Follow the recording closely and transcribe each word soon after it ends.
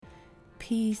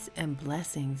Peace and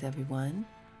blessings, everyone.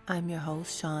 I'm your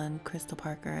host, Sean Crystal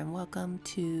Parker, and welcome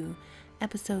to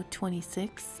episode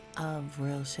 26 of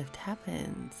Real Shift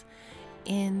Happens.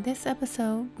 In this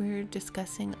episode, we're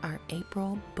discussing our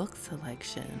April book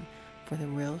selection for the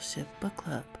Real Shift Book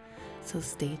Club. So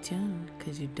stay tuned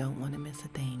because you don't want to miss a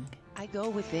thing. I go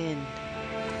within,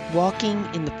 walking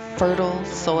in the fertile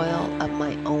soil of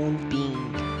my own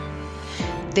being.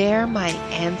 There my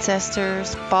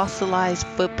ancestors' fossilized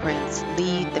footprints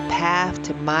lead the path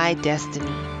to my destiny,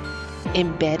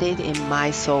 embedded in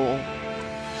my soul.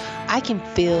 I can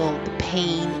feel the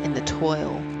pain and the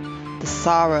toil, the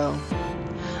sorrow.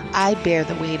 I bear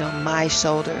the weight on my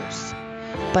shoulders,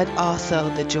 but also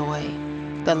the joy,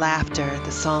 the laughter,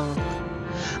 the song.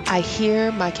 I hear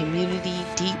my community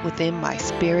deep within my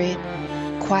spirit,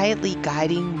 quietly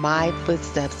guiding my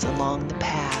footsteps along the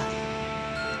path.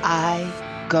 I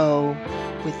go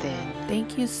within.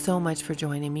 Thank you so much for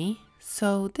joining me.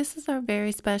 So this is our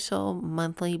very special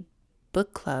monthly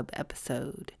book club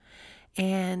episode,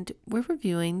 and we're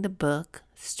reviewing the book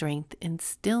Strength in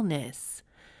Stillness,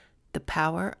 The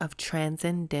Power of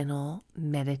Transcendental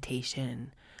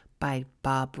Meditation by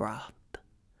Bob Roth.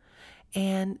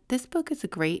 And this book is a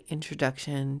great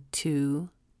introduction to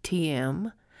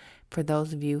TM for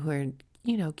those of you who are,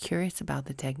 curious about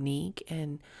the technique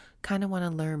and kind of want to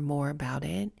learn more about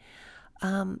it.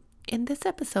 In this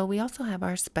episode, we also have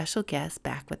our special guest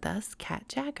back with us, Kat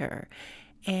Jagger,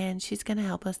 and she's going to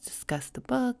help us discuss the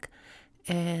book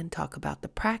and talk about the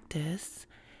practice.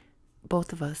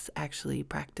 Both of us actually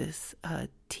practice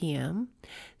TM,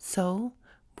 so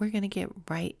we're going to get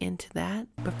right into that.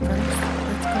 But first,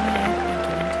 let's go ahead and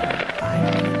get into our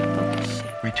 5-minute focus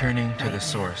shift. Returning to the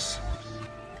source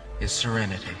is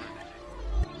serenity.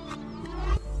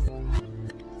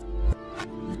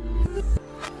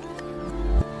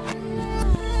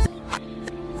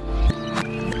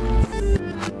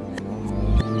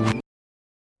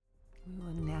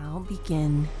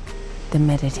 Begin the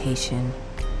meditation.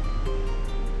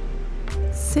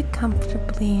 Sit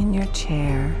comfortably in your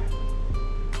chair.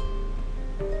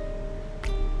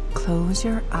 Close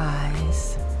your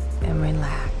eyes and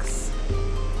relax.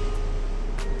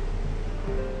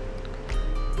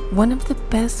 One of the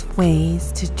best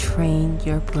ways to train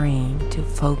your brain to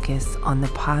focus on the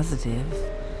positive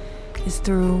is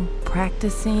through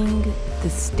practicing the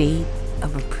state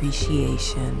of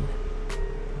appreciation.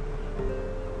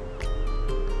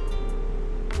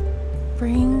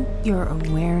 Bring your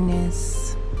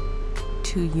awareness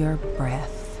to your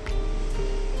breath.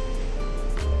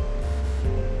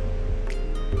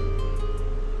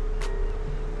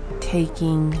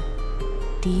 Taking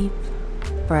deep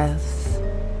breaths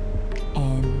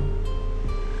in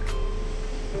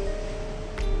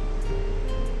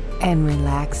and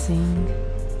relaxing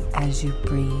as you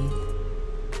breathe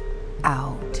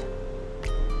out.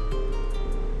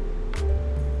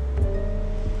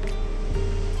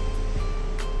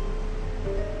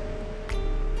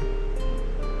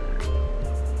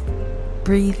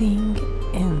 Breathing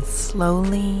in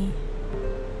slowly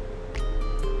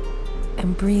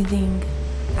and breathing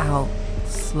out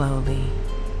slowly.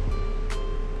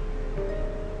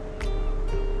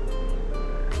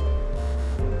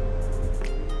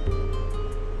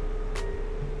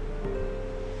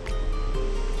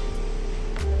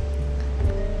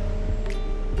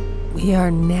 We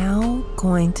are now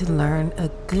going to learn a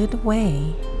good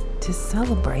way to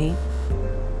celebrate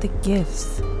the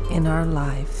gifts in our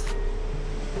life.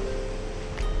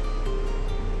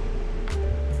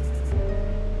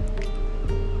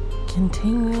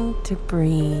 Continue to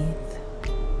breathe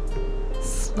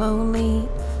slowly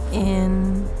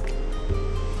in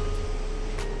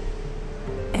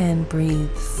and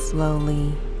breathe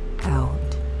slowly out.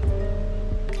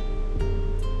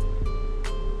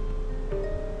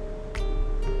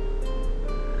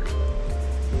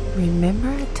 Remember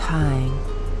a time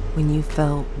when you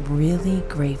felt really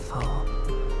grateful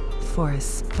for a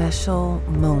special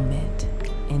moment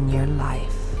in your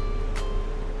life.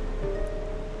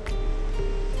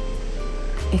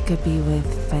 It could be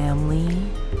with family,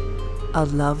 a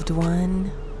loved one,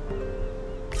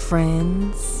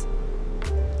 friends,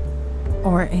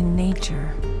 or in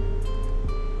nature.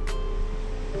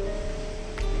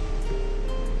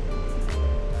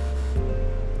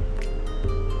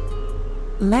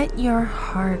 Let your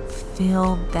heart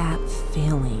feel that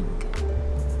feeling,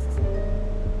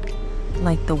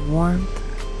 like the warmth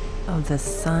of the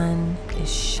sun is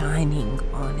shining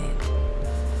on it.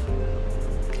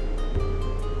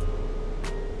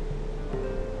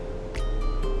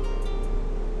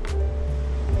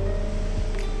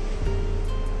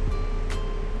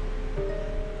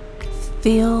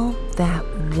 Feel that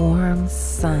warm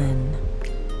sun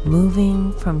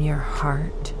moving from your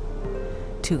heart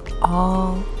to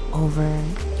all over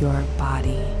your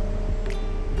body,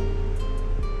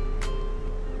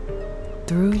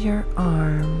 through your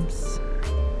arms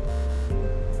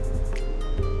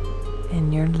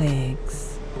and your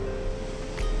legs,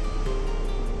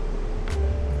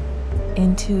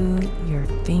 into your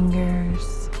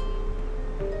fingers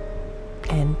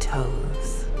and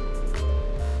toes.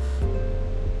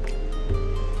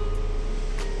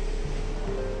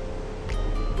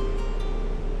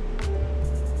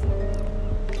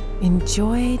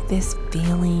 Enjoy this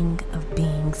feeling of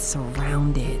being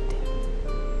surrounded,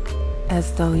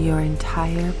 as though your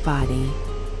entire body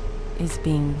is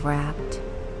being wrapped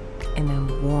in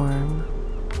a warm,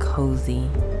 cozy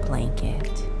blanket.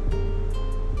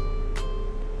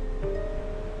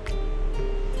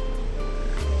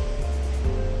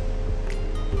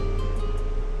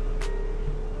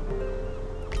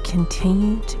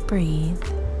 Continue to breathe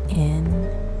in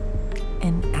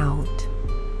and out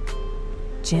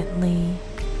gently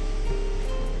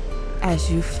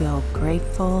as you feel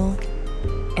grateful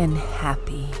and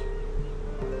happy.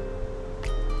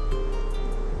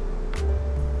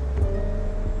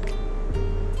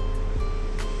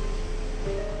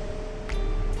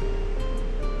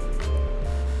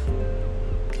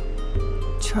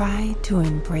 Try to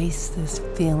embrace this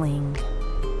feeling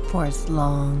for as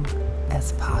long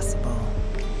as possible.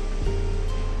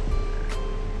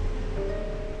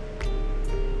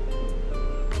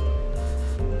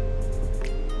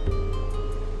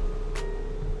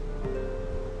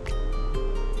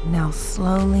 Now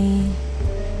slowly,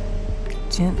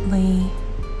 gently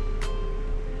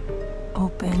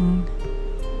open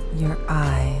your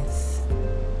eyes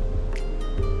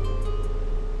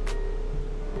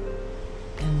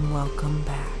and welcome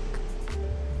back.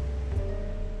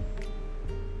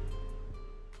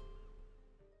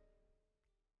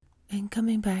 And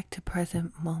coming back to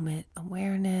present moment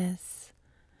awareness.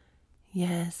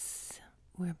 Yes,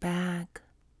 we're back.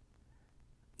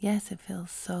 Yes, it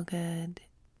feels so good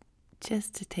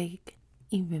just to take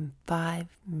even 5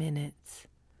 minutes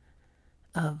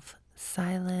of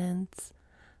silence,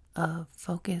 of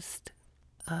focused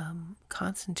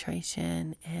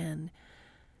concentration, and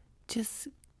just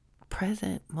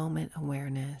present moment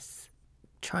awareness,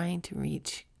 trying to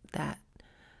reach that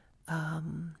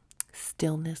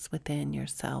stillness within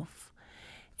yourself.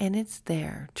 And it's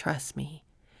there, trust me.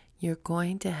 You're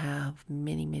going to have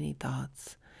many, many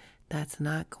thoughts. That's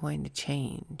not going to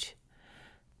change.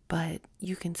 But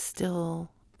you can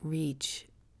still reach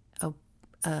a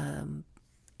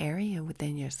area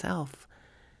within yourself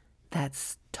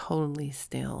that's totally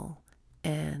still.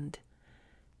 And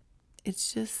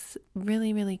it's just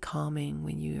really, really calming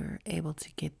when you're able to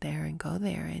get there and go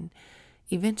there. And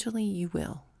eventually you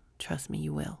will. Trust me,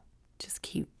 you will. Just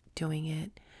keep doing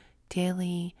it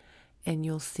daily and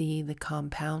you'll see the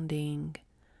compounding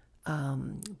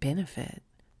benefit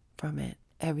from it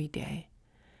every day.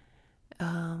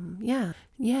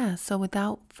 So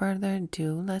without further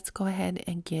ado, let's go ahead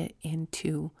and get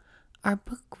into our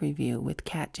book review with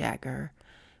Kat Jagger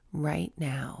right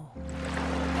now.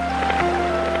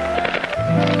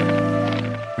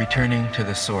 Returning to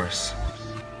the source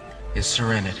is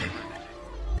serenity.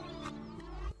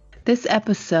 This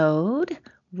episode,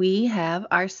 we have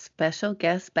our special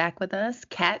guest back with us,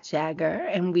 Kat Jagger,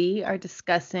 and we are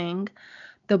discussing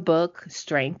the book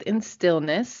Strength in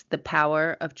Stillness, The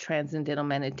Power of Transcendental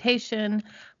Meditation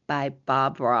by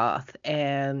Bob Roth.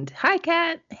 And hi,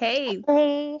 Kat. Hey.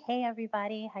 Hey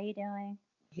everybody. How you doing?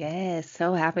 Yes,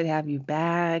 so happy to have you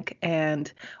back. And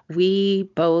we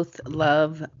both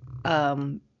love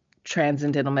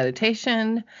transcendental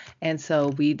meditation. And so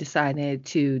we decided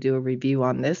to do a review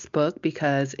on this book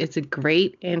because it's a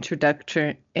great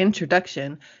introduction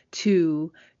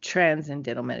to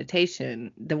transcendental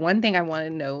meditation. The one thing I want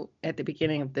to note at the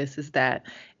beginning of this is that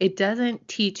it doesn't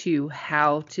teach you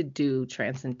how to do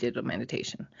transcendental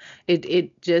meditation.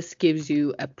 It just gives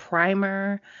you a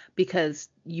primer because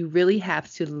you really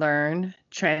have to learn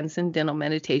transcendental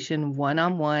meditation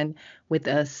one-on-one with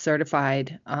a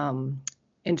certified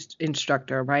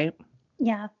instructor, right?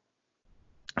 Yeah.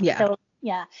 So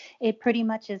it pretty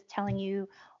much is telling you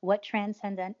what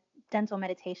transcendental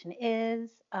meditation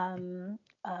is,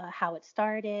 how it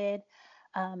started,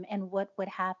 and what would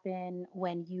happen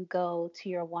when you go to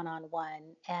your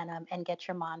one-on-one and get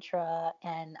your mantra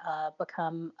and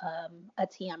become a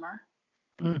TMer.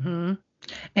 Mm-hmm.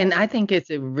 And I think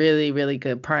it's a really, really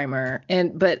good primer.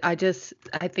 But I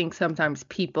think sometimes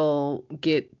people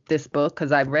get this book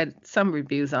because I've read some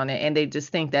reviews on it and they just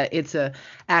think that it's a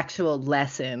actual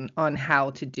lesson on how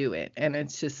to do it. And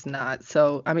it's just not.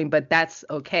 So, I mean, but that's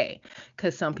okay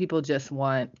because some people just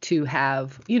want to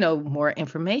have, more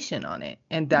information on it.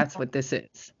 And that's what this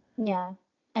is. Yeah.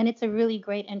 And it's a really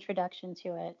great introduction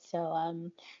to it. So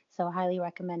highly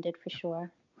recommended for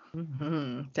sure.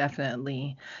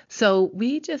 Definitely. So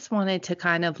we just wanted to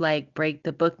kind of like break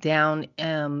the book down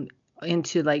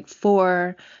into like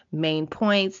four main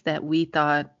points that we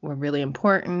thought were really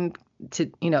important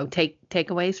to, take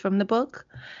takeaways from the book.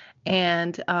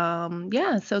 And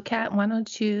yeah, so Kat, why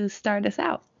don't you start us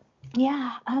out?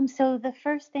 Yeah. So the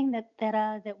first thing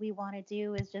that we want to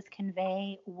do is just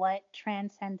convey what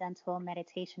transcendental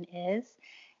meditation is,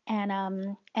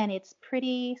 and it's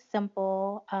pretty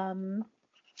simple.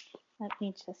 Let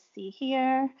me just see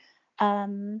here.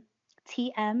 Um,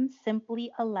 TM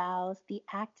simply allows the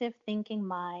active thinking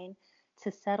mind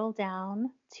to settle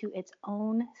down to its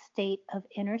own state of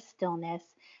inner stillness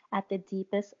at the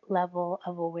deepest level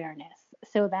of awareness.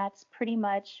 So that's pretty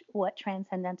much what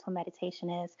transcendental meditation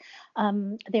is.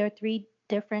 There are three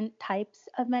different types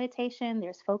of meditation.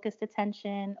 There's focused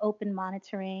attention, open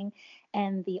monitoring,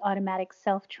 and the automatic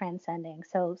self transcending.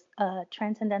 So,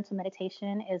 transcendental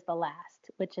meditation is the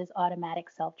last, which is automatic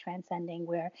self transcending,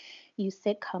 where you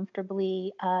sit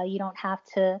comfortably. You don't have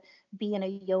to be in a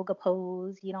yoga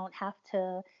pose. You don't have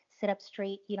to sit up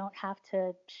straight. You don't have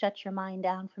to shut your mind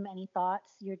down from any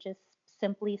thoughts. You're just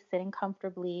simply sitting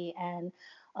comfortably and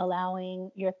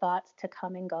allowing your thoughts to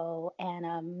come and go.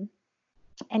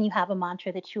 And you have a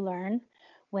mantra that you learn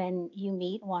when you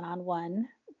meet one on one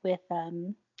with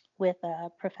with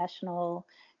a professional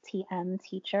TM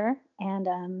teacher,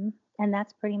 and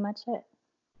that's pretty much it.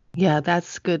 Yeah,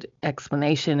 that's good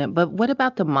explanation. But what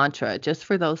about the mantra? Just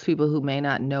for those people who may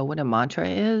not know what a mantra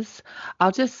is,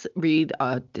 I'll just read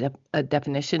a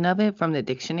definition of it from the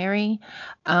dictionary.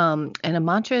 And a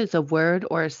mantra is a word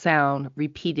or a sound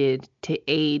repeated to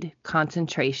aid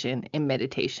concentration in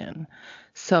meditation.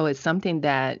 So it's something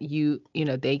that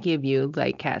they give you,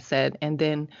 like Kat said, and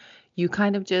then you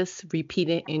kind of just repeat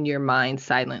it in your mind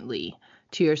silently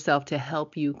to yourself to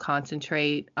help you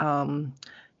concentrate.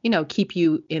 Keep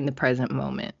you in the present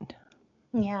moment.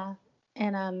 Yeah.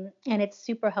 And it's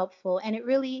super helpful, and it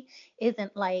really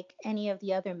isn't like any of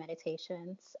the other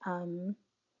meditations.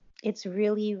 It's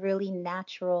really, really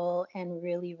natural and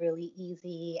really, really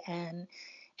easy, and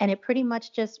it pretty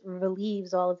much just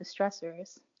relieves all of the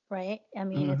stressors, right? I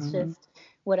mean, it's Hmm. just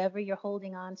whatever you're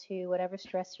holding on to, whatever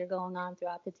stress you're going on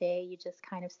throughout the day, you just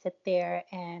kind of sit there,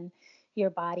 and your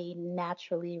body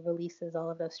naturally releases all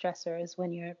of those stressors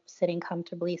when you're sitting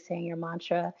comfortably saying your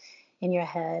mantra in your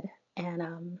head.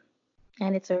 And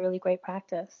it's a really great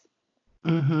practice.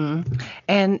 Hmm.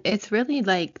 And it's really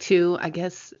like too, I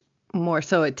guess, more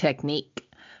so a technique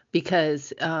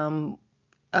because um,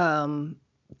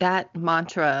 that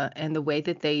mantra and the way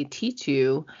that they teach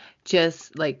you,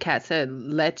 just like Kat said,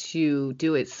 lets you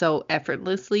do it so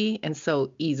effortlessly and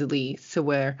so easily.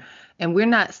 So and we're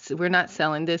not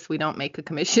selling this. We don't make a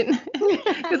commission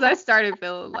because I started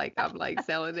feeling like I'm like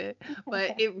selling it,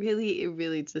 but it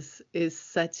really just is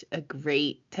such a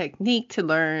great technique to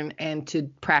learn and to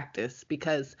practice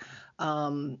because,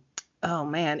 um, oh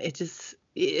man,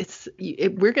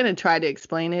 we're going to try to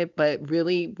explain it, but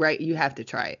really, right, you have to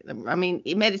try it. I mean,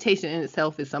 meditation in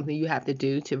itself is something you have to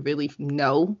do to really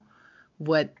know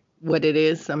what it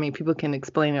is. I mean, people can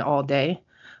explain it all day,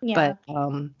 Yeah.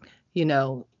 but you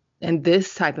know, and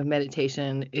this type of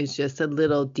meditation is just a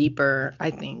little deeper,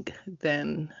 I think,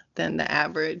 than the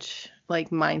average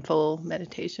like mindful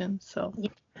meditation. So, Yeah,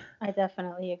 I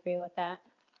definitely agree with that.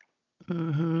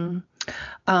 hmm.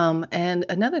 And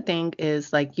another thing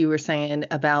is like you were saying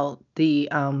about the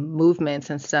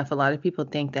movements and stuff. A lot of people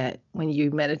think that when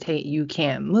you meditate, you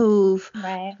can't move.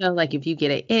 Right. Like if you get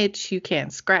an itch, you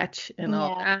can't scratch and all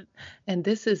Yeah. that. And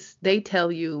they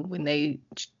tell you when they,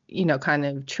 kind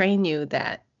of train you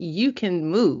that you can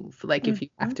move, like if you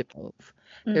have Mhm. to move.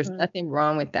 There's Mhm. nothing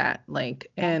wrong with that.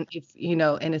 Like, Yeah. and if,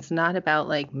 and it's not about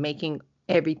like making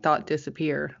every thought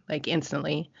disappear like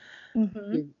instantly.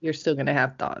 Mhm. You're still going to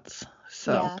have thoughts.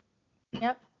 So. Yeah.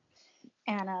 Yep.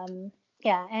 And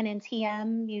yeah, and in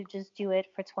TM you just do it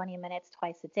for 20 minutes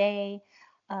twice a day.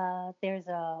 There's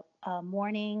a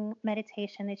morning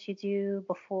meditation that you do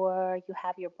before you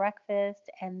have your breakfast,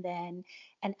 and then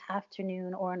an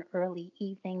afternoon or an early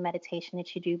evening meditation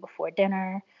that you do before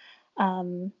dinner.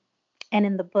 Um, And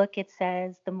in the book, it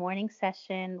says the morning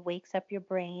session wakes up your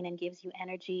brain and gives you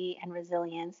energy and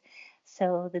resilience.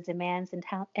 so the demands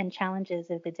and challenges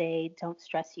of the day don't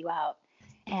stress you out.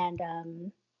 And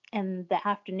the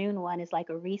afternoon one is like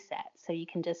a reset, so you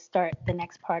can just start the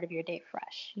next part of your day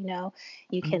fresh.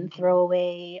 You can throw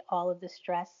away all of the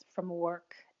stress from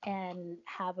work and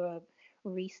have a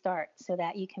restart so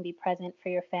that you can be present for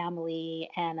your family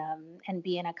and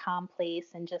be in a calm place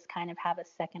and just kind of have a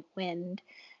second wind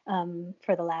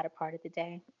for the latter part of the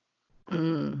day.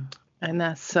 And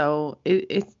that's so,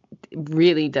 it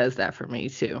really does that for me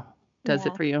too. Does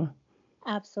it for you?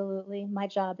 Absolutely. My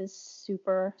job is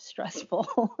super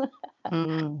stressful.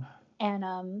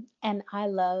 And I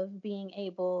love being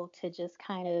able to just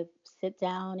kind of sit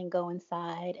down and go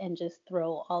inside and just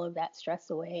throw all of that stress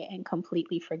away and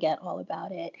completely forget all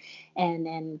about it,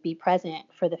 and be present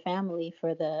for the family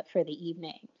for the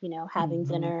evening, having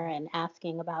dinner and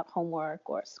asking about homework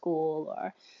or school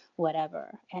or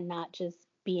whatever, and not just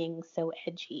being so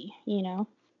edgy.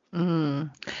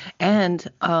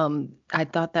 And I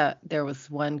thought that there was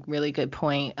one really good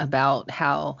point about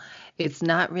how it's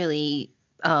not really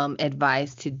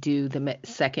advised to do the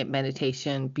second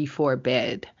meditation before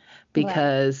bed,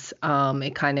 because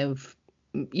it kind of,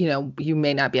 you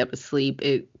may not be able to sleep.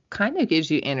 It kind of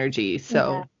gives you energy.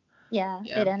 So yeah,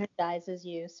 it energizes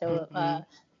you. So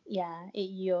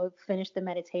you'll finish the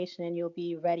meditation and you'll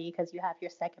be ready because you have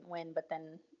your second wind, but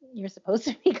then you're supposed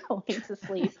to be going to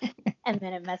sleep, and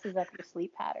then it messes up your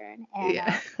sleep pattern.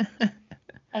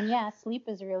 And sleep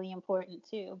is really important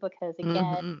too, because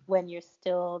again, when you're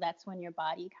still, that's when your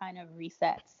body kind of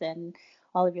resets and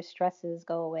all of your stresses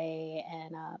go away,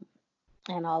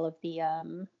 and all of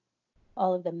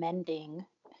the mending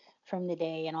from the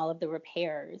day and all of the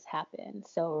repairs happen.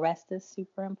 So rest is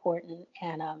super important,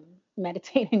 and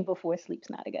meditating before sleep's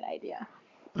not a good idea.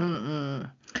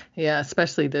 Yeah,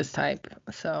 especially this type.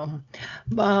 So,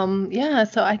 so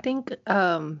I think,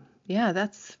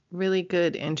 that's really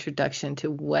good introduction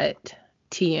to what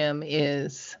TM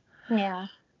is. Yeah.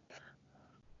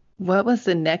 What was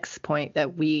the next point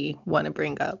that we want to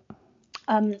bring up?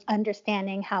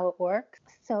 Understanding how it works.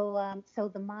 So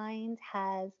the mind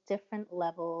has different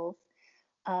levels.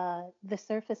 The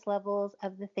surface levels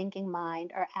of the thinking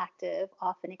mind are active,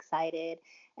 often excited,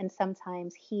 and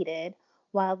sometimes heated,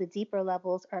 while the deeper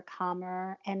levels are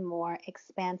calmer and more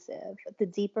expansive. The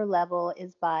deeper level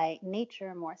is by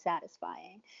nature more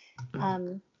satisfying.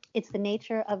 It's the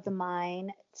nature of the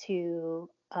mind to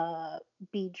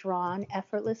be drawn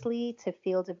effortlessly to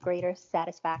fields of greater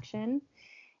satisfaction.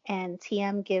 And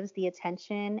TM gives the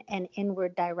attention an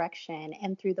inward direction,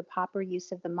 and through the proper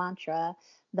use of the mantra,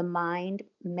 the mind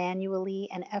manually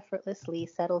and effortlessly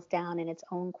settles down in its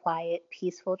own quiet,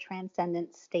 peaceful,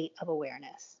 transcendent state of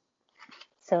awareness.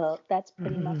 So that's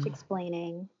pretty much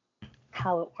explaining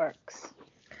how it works.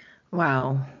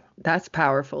 Wow, that's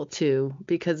powerful too,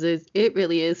 because it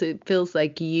really is. It feels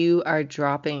like you are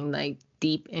dropping like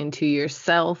deep into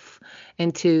yourself,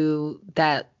 into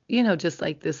that, just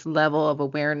like this level of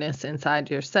awareness inside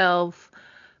yourself,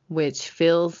 which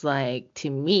feels like to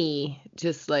me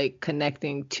just like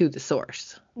connecting to the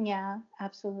source. Yeah,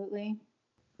 absolutely.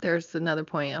 There's another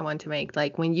point I want to make.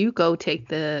 Like when you go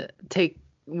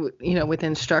with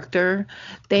instructor,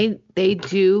 they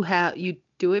do have you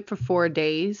do it for 4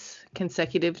 days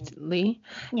consecutively.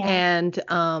 And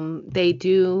they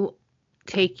do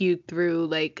take you through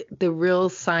like the real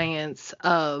science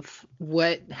of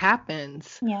what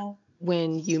happens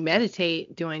when you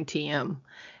meditate doing TM.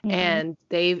 And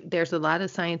there's a lot of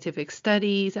scientific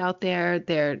studies out there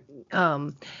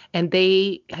and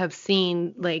they have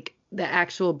seen like the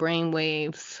actual brain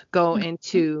waves go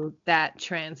into that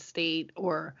trance state,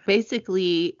 or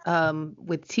basically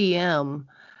with TM,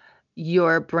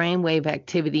 your brainwave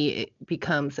activity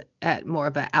becomes at more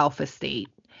of an alpha state.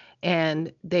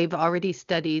 And they've already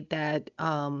studied that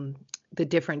the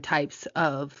different types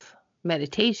of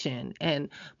meditation and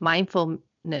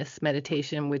mindfulness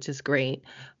meditation, which is great,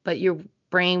 but your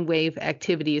brainwave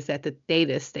activity is at the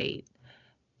theta state.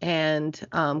 And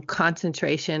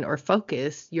concentration or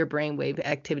focus, your brainwave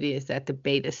activity is at the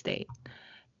beta state.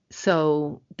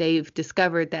 So they've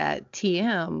discovered that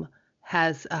TM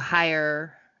has a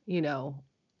higher,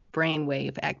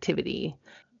 brainwave activity.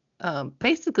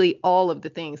 Basically, all of the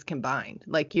things combined.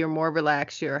 Like you're more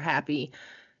relaxed, you're happy,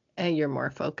 and you're more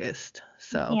focused.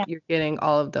 So you're getting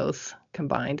all of those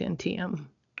combined in TM.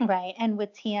 Right. And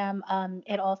with TM,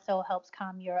 it also helps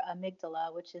calm your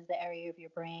amygdala, which is the area of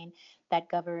your brain that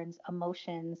governs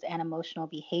emotions and emotional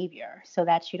behavior, so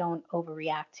that you don't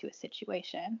overreact to a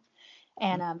situation.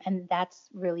 And that's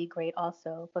really great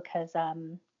also, because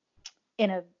in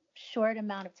a short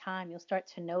amount of time, you'll start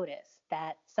to notice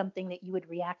that something that you would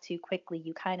react to quickly,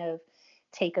 you kind of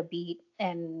take a beat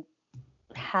and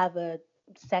have a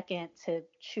second to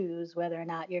choose whether or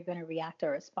not you're going to react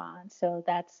or respond. So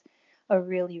that's a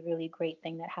really, really great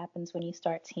thing that happens when you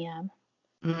start TM.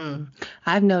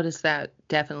 I've noticed that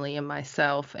definitely in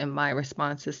myself and my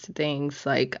responses to things.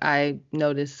 Like I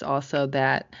notice also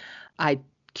that I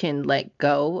can let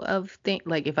go of things.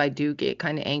 Like if I do get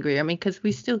kind of angry, I mean, because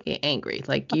we still get angry.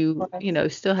 Like you know,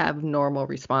 still have normal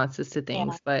responses to Yeah.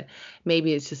 things, but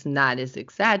maybe it's just not as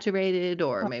exaggerated,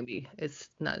 or maybe it's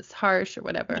not as harsh or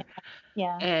whatever.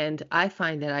 Yeah. And I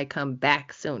find that I come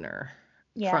back sooner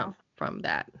Yeah. from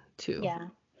that too. Yeah.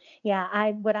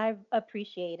 Yeah, what I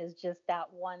appreciate is just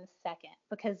that 1 second,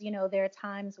 because there are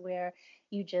times where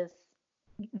you just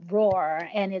roar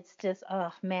and it's just,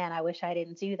 oh man, I wish I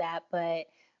didn't do that. But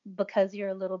because you're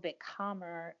a little bit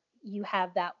calmer, you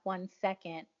have that 1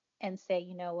 second and say,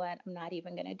 you know what, I'm not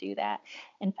even going to do that.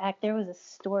 In fact, there was a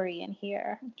story in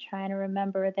here, I'm trying to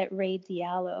remember, that Ray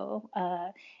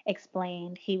Diallo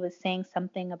explained. He was saying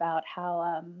something about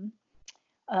how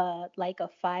like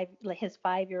his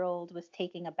 5-year-old was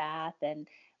taking a bath and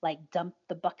like dumped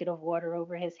the bucket of water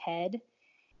over his head,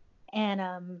 and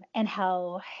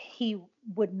how he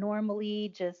would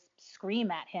normally just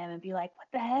scream at him and be like, what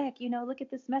the heck, look at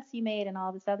this mess you made and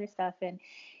all this other stuff. And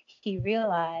he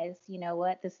realized, you know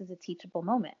what, this is a teachable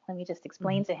moment. Let me just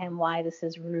explain to him why this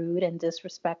is rude and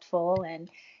disrespectful,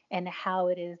 and how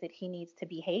it is that he needs to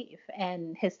behave.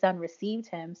 And his son received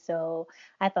him. So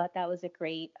I thought that was a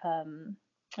great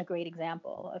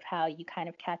example of how you kind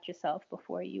of catch yourself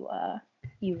before you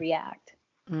react.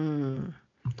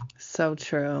 So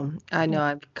true. I know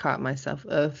I've caught myself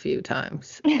a few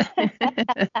times.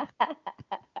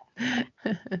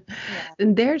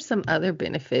 And there's some other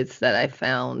benefits that I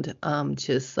found,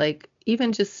 just like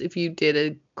even just if you did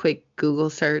a quick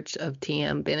Google search of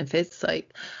TM benefits,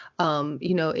 like,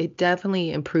 it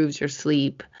definitely improves your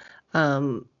sleep,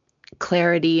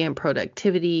 clarity and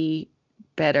productivity,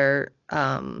 better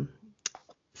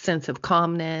sense of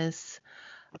calmness,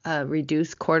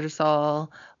 reduce cortisol,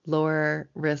 lower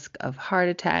risk of heart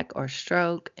attack or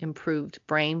stroke, improved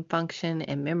brain function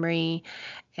and memory,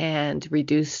 and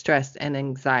reduce stress and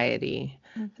anxiety.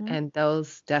 And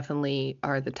those definitely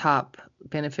are the top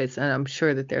benefits. And I'm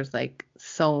sure that there's like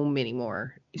so many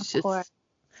more. It's Of course. just,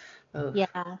 ugh.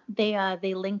 Yeah,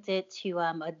 they linked it to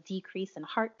a decrease in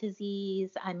heart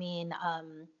disease. I mean,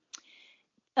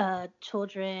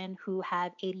 children who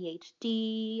have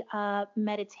ADHD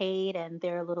meditate and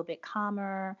they're a little bit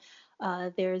calmer.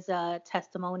 There's a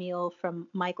testimonial from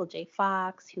Michael J.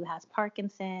 Fox, who has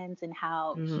Parkinson's, and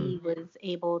how he was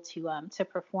able to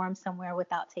perform somewhere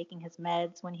without taking his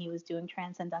meds when he was doing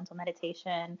transcendental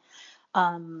meditation.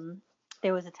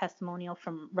 There was a testimonial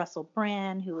from Russell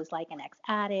Brand, who was like an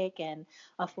ex-addict and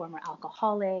a former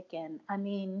alcoholic. And I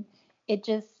mean, it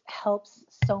just helps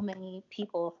so many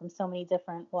people from so many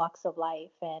different walks of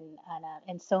life,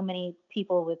 and so many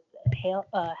people with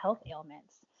health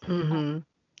ailments.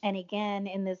 And again,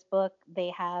 in this book, they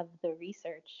have the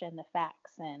research and the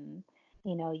facts, and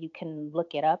you can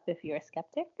look it up if you're a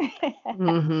skeptic.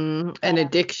 And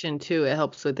addiction too. It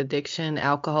helps with addiction,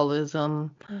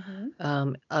 alcoholism,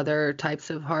 other types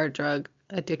of hard drug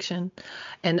addiction.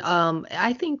 And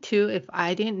I think too, if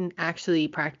I didn't actually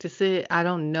practice it, I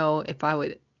don't know if I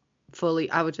would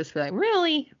I would just be like,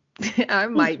 really? I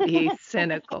might be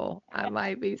cynical.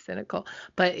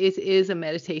 But it is a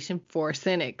meditation for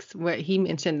cynics, where he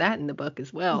mentioned that in the book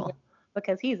as well. Yeah,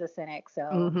 because he's a cynic, so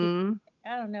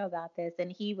I don't know about this.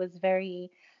 And he was very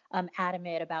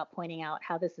adamant about pointing out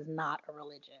how this is not a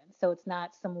religion. So it's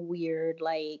not some weird,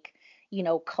 like,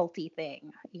 culty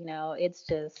thing.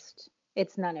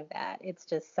 It's none of that. It's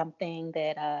just something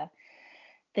that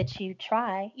you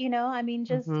try. I mean,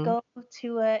 just go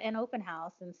to an open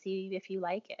house and see if you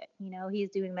like it. He's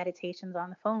doing meditations on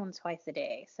the phone twice a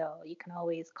day, so you can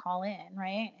always call in,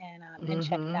 right? And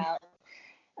check it out.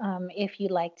 If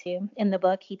you'd like to. In the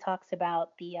book, he talks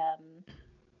about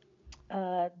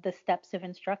the steps of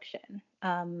instruction.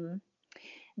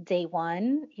 Day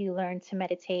 1, you learn to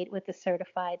meditate with a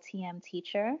certified TM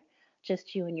teacher,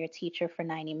 just you and your teacher for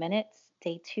 90 minutes.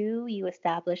 Day 2, you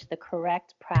establish the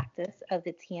correct practice of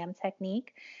the TM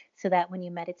technique so that when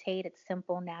you meditate, it's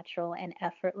simple, natural, and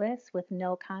effortless with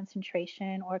no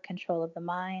concentration or control of the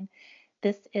mind.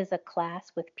 This is a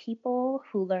class with people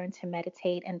who learn to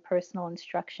meditate and personal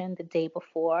instruction the day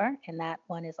before, and that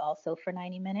one is also for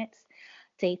 90 minutes.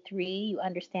 Day 3, you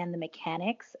understand the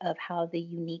mechanics of how the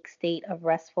unique state of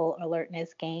restful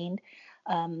alertness gained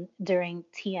during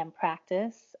TM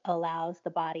practice allows the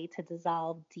body to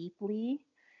dissolve deeply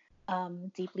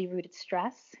rooted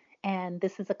stress And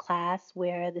this is a class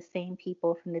where the same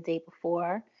people from the day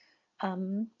before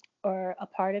um, are a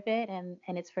part of it, and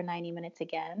it's for 90 minutes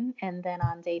again. And then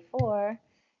on day 4,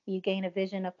 you gain a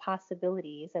vision of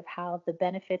possibilities of how the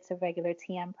benefits of regular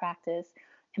TM practice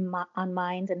on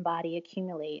mind and body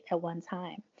accumulate at one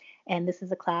time. And this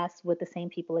is a class with the same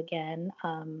people again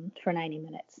for 90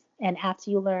 minutes. And after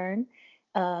you learn,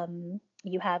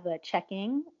 you have a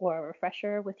checking or a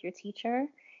refresher with your teacher,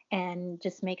 and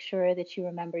just make sure that you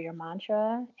remember your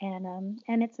mantra. And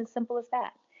it's as simple as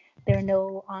that. There are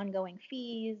no ongoing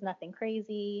fees, nothing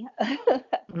crazy.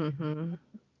 Mm-hmm.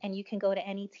 And you can go to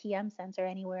any TM center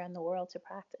anywhere in the world to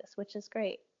practice, which is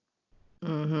great.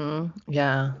 Mm-hmm.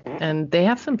 Yeah. And they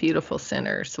have some beautiful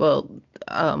centers. Well,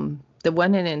 the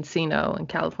one in Encino in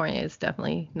California is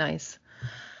definitely nice.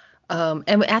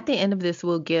 And at the end of this,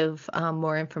 we'll give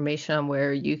more information on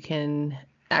where you can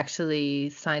actually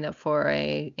sign up for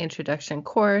a introduction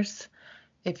course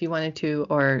if you wanted to,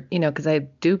 or, because I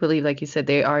do believe, like you said,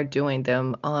 they are doing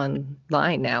them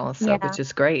online now, so Yeah. which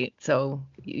is great. So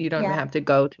you don't Yeah. have to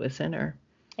go to a center.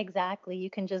 Exactly.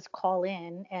 You can just call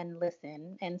in and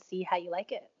listen and see how you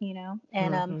like it,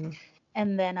 Mm-hmm.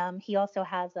 And then he also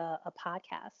has a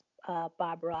podcast,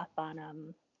 Bob Roth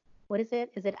on what is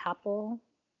it? Is it Apple?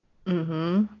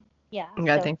 Mm-hmm. Yeah.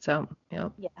 Yeah, I So think so.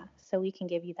 Yep, yeah. So we can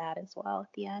give you that as well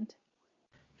at the end.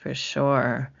 for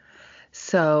sure.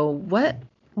 So what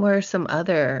were some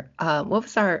other,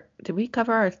 did we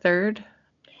cover our third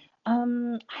I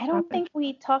don't topic? think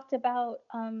we talked about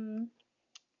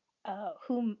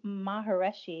who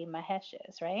Maharishi Mahesh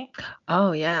is, right?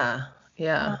 Oh, yeah.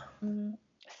 Yeah. Um,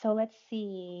 so let's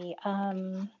see.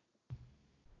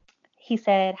 He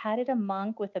said, how did a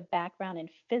monk with a background in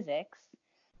physics,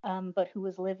 but who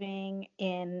was living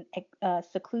in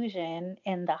seclusion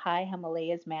in the high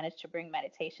Himalayas, manage to bring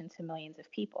meditation to millions of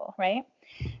people, right?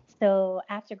 So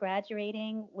after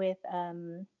graduating with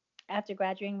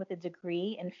a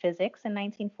degree in physics in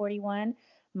 1941,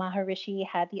 Maharishi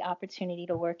had the opportunity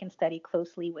to work and study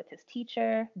closely with his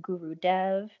teacher, Guru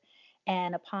Dev.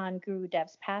 And upon Guru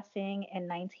Dev's passing in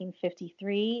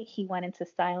 1953, he went into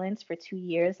silence for 2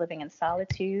 years, living in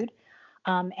solitude.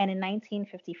 And in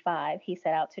 1955, he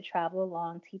set out to travel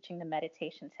along teaching the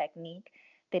meditation technique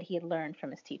that he had learned from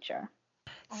his teacher.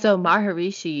 So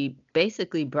Maharishi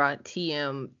basically brought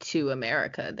TM to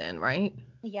America then, right?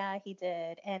 Yeah, he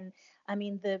did. And I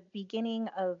mean, the beginning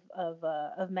of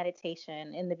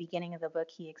meditation, in the beginning of the book,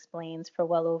 he explains for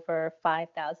well over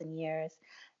 5,000 years,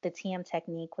 the TM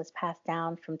technique was passed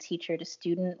down from teacher to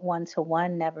student, one to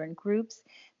one, never in groups,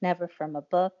 never from a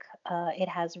book. It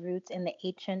has roots in the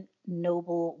ancient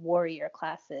noble warrior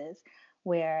classes,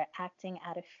 where acting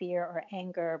out of fear or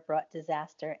anger brought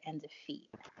disaster and defeat.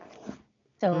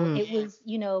 So Mm. it was,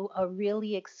 a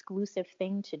really exclusive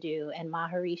thing to do. And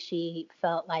Maharishi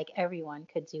felt like everyone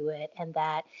could do it and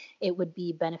that it would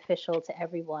be beneficial to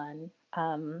everyone,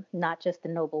 not just the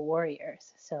noble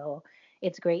warriors. So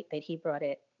it's great that he brought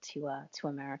it to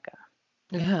America.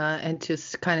 Yeah, and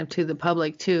just kind of to the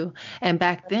public too. And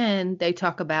back then, they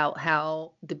talk about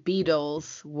how the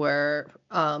Beatles were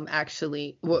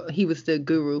actually, well, he was the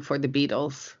guru for the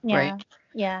Beatles, right?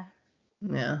 Yeah, yeah.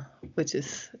 Yeah, which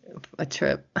is a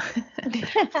trip.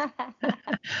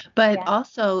 But Yeah.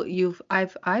 also,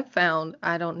 I've found,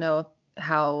 I don't know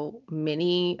how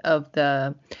many of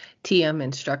the TM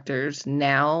instructors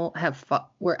now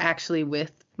were actually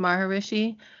with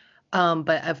Maharishi,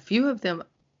 but a few of them,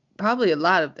 probably a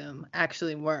lot of them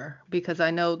actually were, because I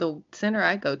know the center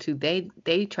I go to,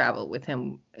 they traveled with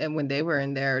him and when they were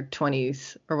in their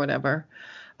 20s or whatever.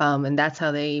 And that's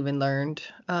how they even learned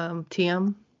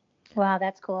TM. Wow,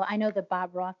 that's cool. I know that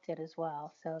Bob Roth did as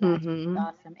well. So that's Hmm.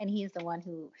 awesome. And he's the one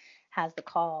who has the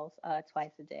calls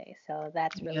twice a day. So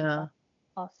that's really Yeah. cool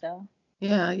also.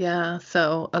 Yeah, yeah.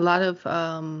 So a lot of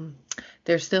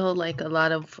there's still like a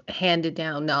lot of handed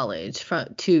down knowledge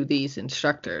from to these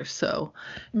instructors. So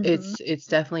Hmm. it's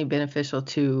definitely beneficial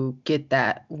to get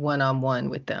that one-on-one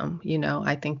with them.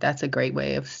 I think that's a great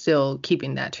way of still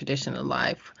keeping that tradition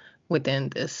alive within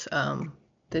this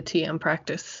the TM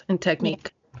practice and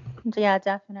technique. Yeah,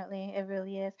 definitely. It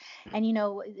really is. And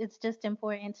it's just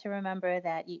important to remember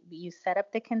that you set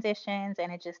up the conditions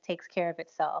and it just takes care of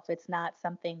itself. It's not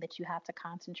something that you have to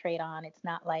concentrate on. It's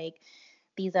not like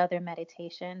these other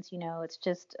meditations, it's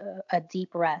just a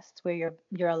deep rest where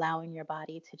you're allowing your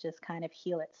body to just kind of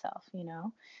heal itself.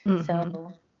 Hmm.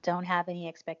 So don't have any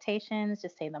expectations,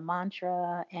 just say the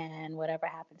mantra and whatever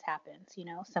happens happens.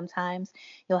 Sometimes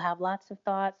you'll have lots of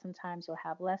thoughts, sometimes you'll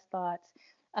have less thoughts.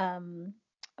 Um,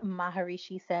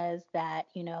 Maharishi says that,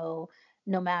 no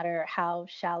matter how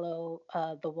shallow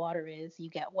the water is, you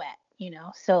get wet.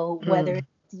 So whether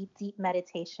it's deep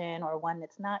meditation or one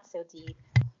that's not so deep,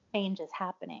 change is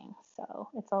happening. So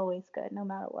it's always good no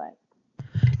matter what.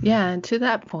 Yeah, and to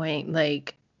that point,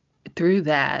 like through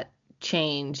that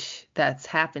change that's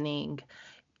happening,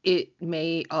 it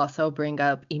may also bring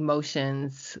up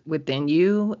emotions within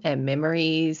you and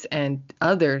memories and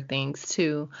other things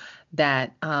too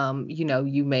that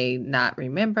you may not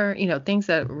remember, things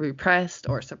that are repressed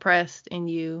or suppressed in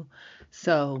you.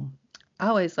 So I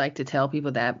always like to tell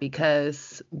people that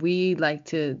because we like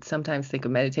to sometimes think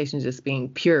of meditation just being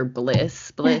pure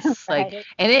bliss, like, Right.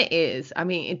 and it is. I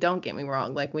mean, don't get me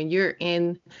wrong. Like when you're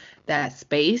in that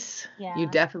space, you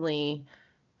Yeah. definitely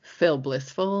feel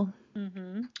blissful.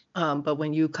 Mm-hmm. But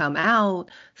when you come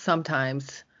out,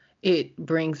 sometimes it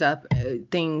brings up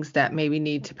things that maybe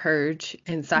need to purge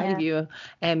inside of Yeah. you.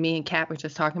 And me and Kat were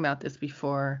just talking about this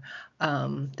before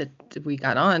that we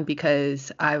got on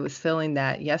because I was feeling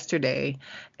that yesterday,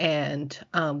 and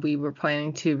we were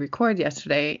planning to record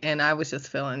yesterday, and I was just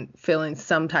feeling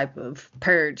some type of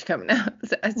purge coming out.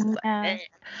 So I was just like, Yeah.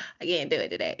 I can't do it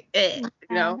today,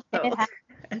 Yeah. It So.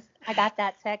 happens. I got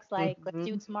that text like, let's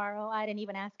do Mhm. tomorrow. I didn't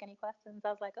even ask any questions. I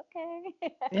was like, okay.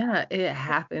 Yeah, it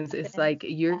happens. It's Happens. like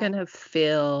you're Yeah. gonna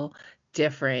feel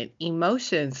different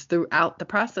emotions throughout the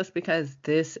process because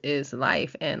this is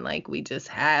life and like we just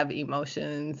have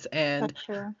emotions So and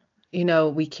true.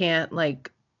 we can't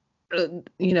like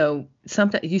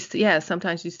sometimes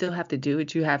sometimes you still have to do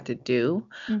what you have to do,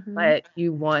 Mm-hmm. but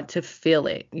you want to feel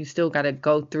it. You still got to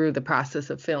go through the process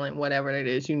of feeling whatever it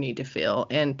is you need to feel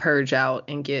and purge out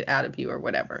and get out of you or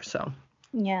whatever. So,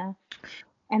 Yeah.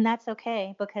 And that's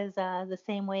okay because the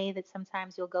same way that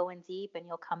sometimes you'll go in deep and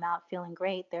you'll come out feeling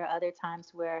great, there are other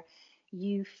times where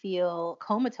you feel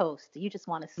comatose. You just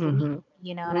want to sleep. mhm.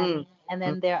 You know what I Mm, mean? And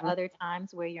then there are mhm, other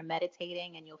times where you're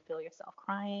meditating and you'll feel yourself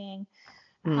crying.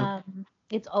 mm.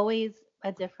 It's always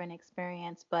a different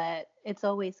experience, but it's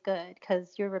always good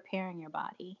because you're repairing your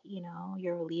body.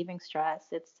 You're relieving stress.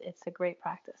 It's a great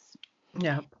practice.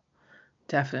 Yeah.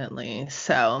 Definitely.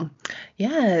 So,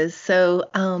 yeah. So,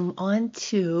 on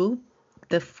to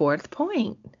the fourth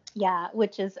point. Yeah,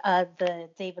 which is the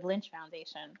David Lynch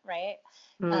Foundation, right?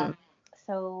 Mm, Um,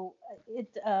 so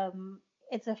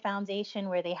it's a foundation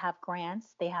where they have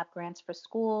grants. They have grants for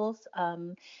schools.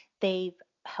 They've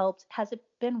helped. Has it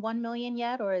been 1 million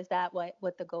yet, or is that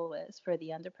what the goal is for the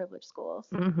underprivileged schools?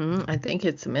 I think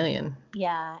it's a million.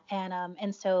 Yeah,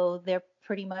 and so they're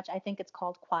pretty much, I think it's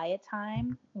called quiet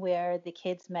time, where the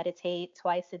kids meditate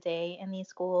twice a day in these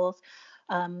schools.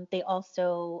 They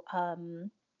also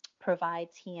provide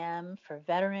TM for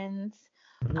veterans,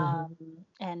 Hmm. um,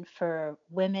 and for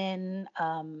women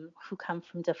who come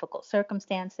from difficult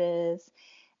circumstances,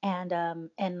 and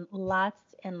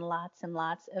lots and lots and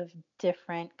lots of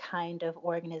different kind of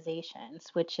organizations,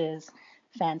 which is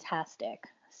fantastic.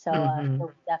 So Hmm. we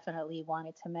definitely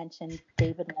wanted to mention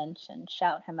David Lynch and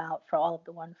shout him out for all of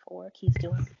the wonderful work he's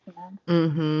doing for them.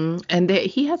 And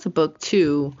he has a book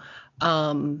too,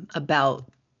 about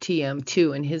TM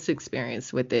too and his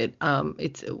experience with it.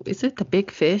 Is it The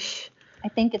Big Fish? I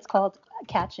think it's called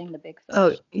Catching the Big Oh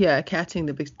Fish. yeah, Catching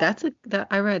the Big. That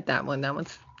I read that one. That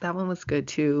one was good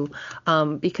too.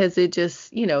 Because it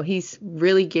just, he's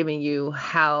really giving you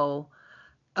how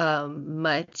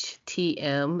much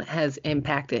TM has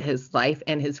impacted his life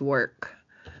and his work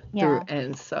through, Yeah.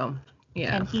 and so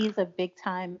yeah. And he's a big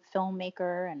time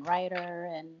filmmaker and writer,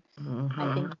 and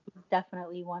I think Hmm. he's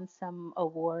definitely won some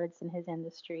awards in his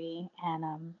industry,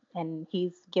 and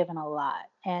he's given a lot.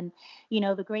 And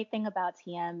the great thing about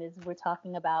TM is we're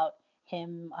talking about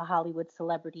him, a Hollywood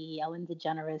celebrity, Ellen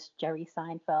DeGeneres, Jerry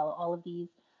Seinfeld, all of these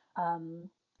um,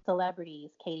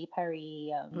 celebrities, Katy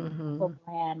Perry, Russell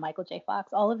Hmm. Brand, Michael J.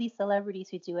 Fox, all of these celebrities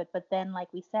who do it. But then,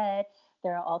 like we said,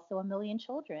 there are also a million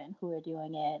children who are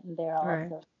doing it, and there are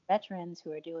Right. also veterans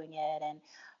who are doing it, and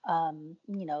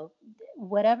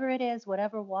whatever it is,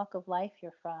 whatever walk of life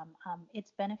you're from,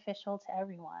 it's beneficial to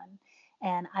everyone.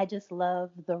 And I just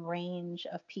love the range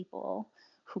of people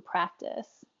who practice.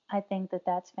 I think that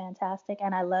that's fantastic,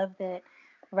 and I love that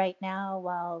right now,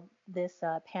 while this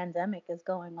pandemic is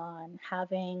going on,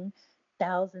 having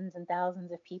thousands and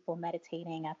thousands of people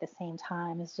meditating at the same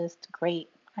time is just great.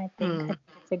 I think Mm.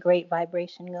 it's a great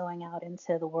vibration going out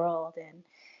into the world, and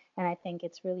I think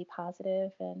it's really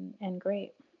positive and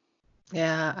great.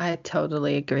 Yeah, I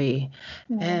totally agree.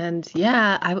 Yeah. And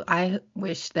yeah, I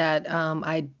wish that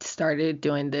I started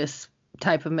doing this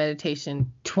type of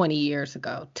meditation 20 years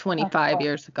ago, Of 25 course.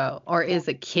 years ago, or Yeah. as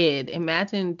a kid.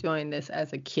 Imagine doing this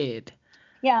as a kid.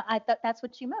 Yeah, I thought that's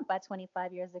what you meant by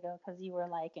 25 years ago because you were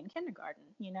like in kindergarten.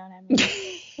 You know what I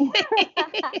mean?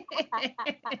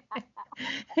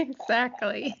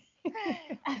 Exactly.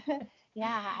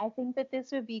 Yeah, I think that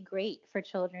this would be great for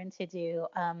children to do.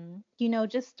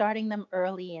 Just starting them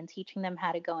early and teaching them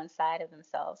how to go inside of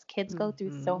themselves. Kids go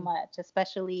through so Mm-hmm. much,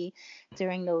 especially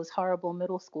during those horrible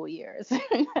middle school years.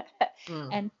 Mm.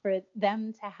 And for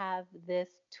them to have this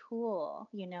tool,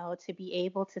 to be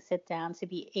able to sit down, to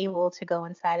be able to go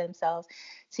inside of themselves,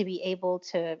 to be able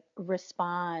to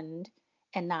respond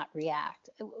and not react,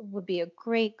 it would be a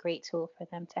great, great tool for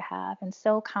them to have, and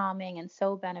so calming and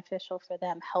so beneficial for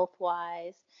them health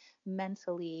wise,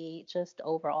 mentally, just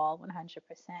overall 100%.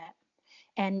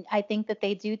 And I think that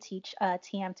they do teach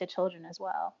TM to children as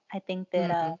well. I think that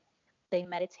Mm-hmm. they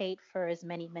meditate for as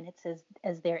many minutes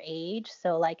as their age.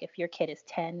 So, like, if your kid is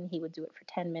 10, he would do it for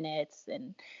 10 minutes.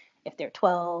 And if they're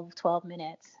 12, 12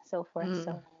 minutes, so forth, Mm.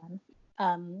 so on.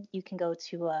 You can go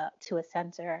to a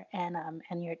center, and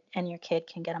your kid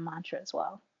can get a mantra as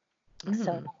well. So,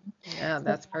 Mm. Yeah, so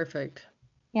that's perfect.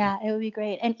 yeah, it would be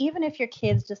great. And even if your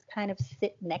kids just kind of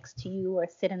sit next to you or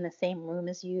sit in the same room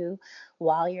as you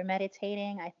while you're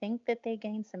meditating, I think that they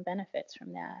gain some benefits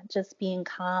from that. Just being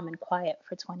calm and quiet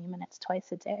for 20 minutes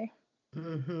twice a day.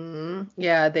 Mm-hmm.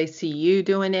 Yeah, they see you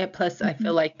doing it. Plus, I Hmm.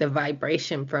 feel like the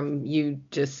vibration from you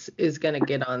just is gonna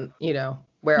get on,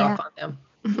 wear Yeah, off on them.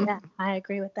 yeah, I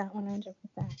agree with that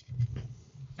 100%.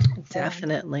 So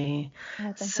Definitely. I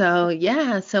think it's So,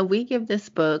 yeah, so we give this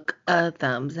book a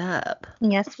thumbs up.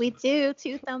 yes, we do.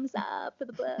 Two thumbs up for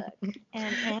the book,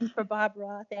 and for Bob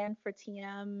Roth and for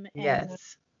TM, and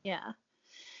Yes. yeah.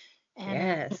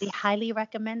 And we Yes. highly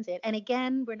recommend it. And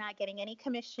again, we're not getting any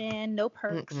commission, no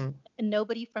perks. Mm-mm. And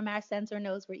nobody from our center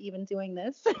knows we're even doing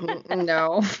this. Mm-mm,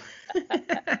 no.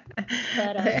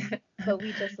 but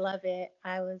we just love it.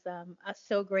 I was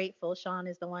so grateful. Sean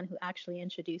is the one who actually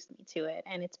introduced me to it,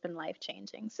 and it's been life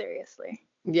changing. Seriously.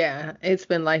 Yeah, it's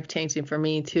been life changing for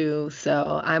me too.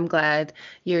 So I'm glad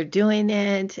you're doing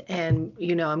it. And,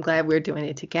 I'm glad we're doing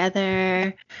it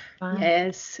together. Fun.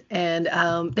 Yes. And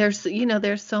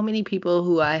there's so many people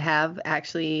who I have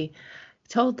actually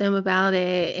told them about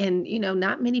it. And,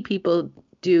 not many people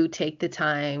do take the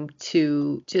time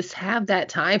to just have that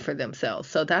time for themselves.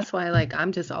 So that's why, like,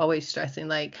 I'm just always stressing,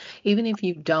 like, even if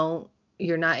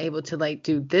you're not able to like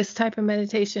do this type of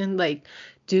meditation, like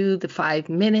do the 5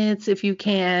 minutes if you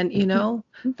can,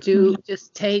 Mhm.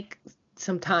 just take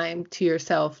some time to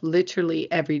yourself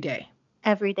literally every day.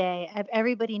 Every day,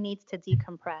 everybody needs to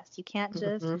decompress. You can't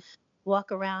just Hmm.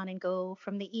 walk around and go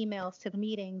from the emails to the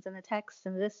meetings and the texts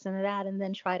and this and that and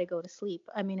then try to go to sleep.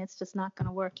 I mean, it's just not going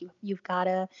to work. You've got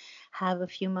to have a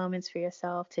few moments for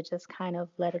yourself to just kind of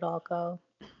let it all go.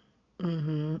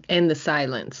 In the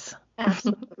silence.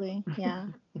 Absolutely. Yeah.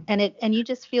 And you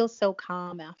just feel so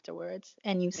calm afterwards,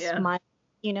 and you Yeah. smile,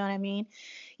 you know what I mean?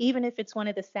 Even if it's one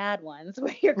of the sad ones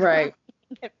where you're crying Right.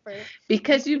 at first, you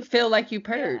Because you feel like you yeah,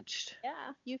 purged.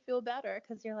 yeah, you feel better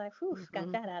because you're like, whew, got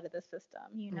Hmm. that out of the system.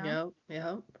 Yep,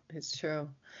 yep, it's true.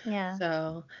 Yeah.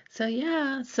 So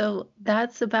yeah, so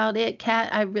that's about it,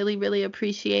 Kat. I really, really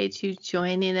appreciate you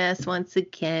joining us once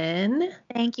again.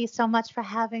 Thank you so much for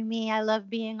having me. I love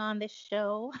being on this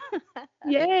show.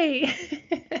 Yay.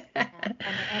 Yeah,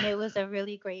 and it was a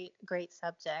really great, great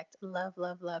subject. Love,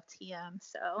 love, love TM.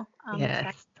 So I'm excited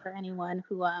Yes. for anyone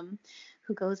who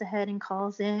goes ahead and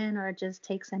calls in or just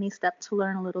takes any step to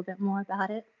learn a little bit more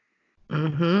about it.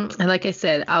 And like I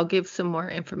said, I'll give some more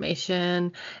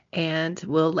information and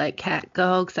we'll let Kat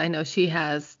go because I know she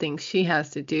has things she has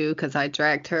to do because I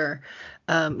dragged her,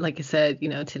 like I said,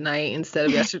 tonight instead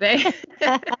of yesterday.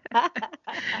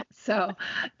 So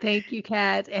thank you,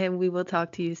 Kat, and we will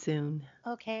talk to you soon.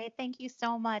 Okay, thank you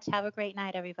so much. Have a great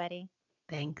night, everybody.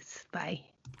 Thanks. Bye.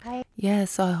 Bye. Yeah,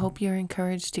 so I hope you're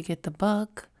encouraged to get the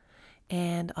book.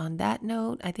 And on that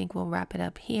note, I think we'll wrap it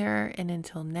up here. And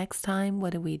until next time,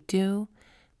 what do?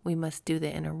 We must do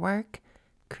the inner work,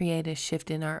 create a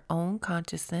shift in our own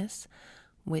consciousness,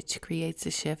 which creates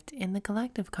a shift in the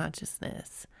collective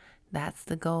consciousness. That's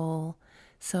the goal.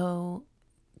 So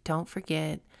don't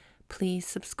forget, please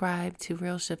subscribe to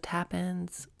Real Shift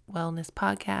Happens Wellness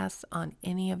Podcast on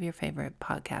any of your favorite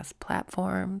podcast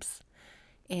platforms.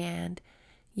 And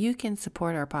you can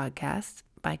support our podcast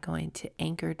by going to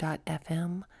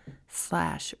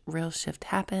anchor.fm/Real Shift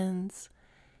Happens.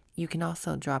 You can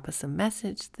also drop us a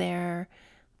message there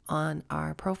on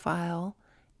our profile.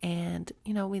 And,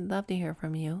 we'd love to hear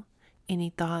from you.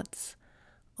 Any thoughts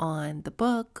on the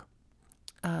book?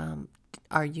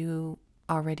 Are you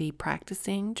already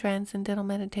practicing transcendental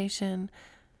meditation?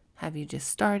 Have you just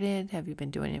started? Have you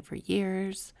been doing it for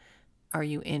years? Are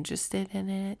you interested in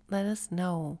it? Let us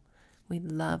know.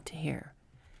 We'd love to hear.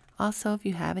 Also, if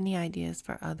you have any ideas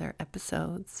for other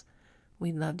episodes,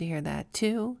 we'd love to hear that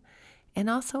too. And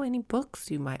also any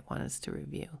books you might want us to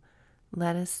review.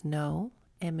 Let us know,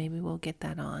 and maybe we'll get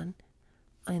that on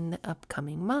in the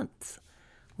upcoming months.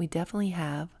 We definitely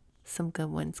have some good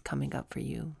ones coming up for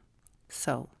you.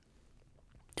 So,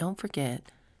 don't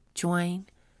forget, join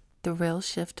the Real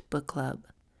Shift Book Club,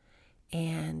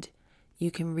 and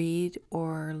you can read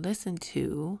or listen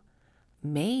to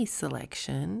May's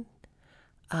selection,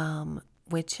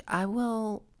 which I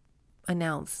will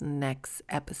announce next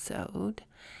episode,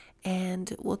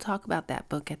 and we'll talk about that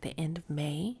book at the end of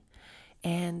May.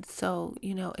 And so,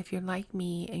 if you're like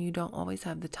me and you don't always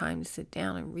have the time to sit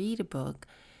down and read a book,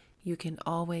 you can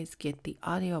always get the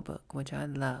audiobook, which I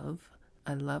love.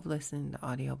 I love listening to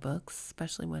audiobooks,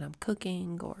 especially when I'm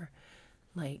cooking or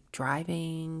like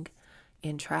driving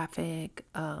in traffic,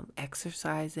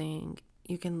 exercising.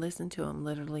 You can listen to them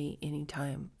literally any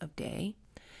time of day.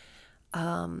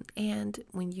 And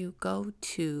when you go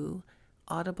to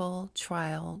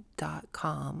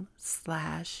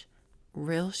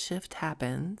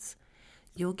audibletrial.com/realshifthappens,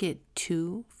 you'll get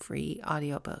 2 free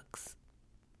audiobooks,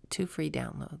 2 free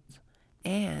downloads,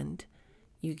 and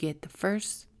you get the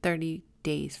first 30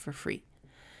 days for free.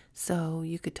 So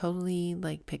you could totally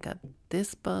pick up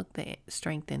this book, The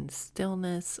Strength in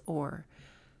Stillness, or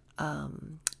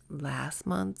last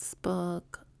month's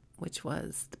book, which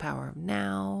was The Power of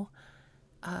Now,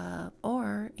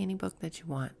 or any book that you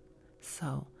want.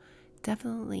 So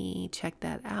definitely check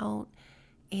that out.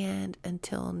 And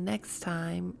until next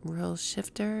time, real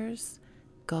shifters,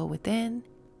 go within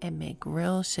and make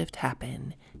real shift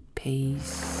happen.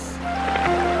 Peace.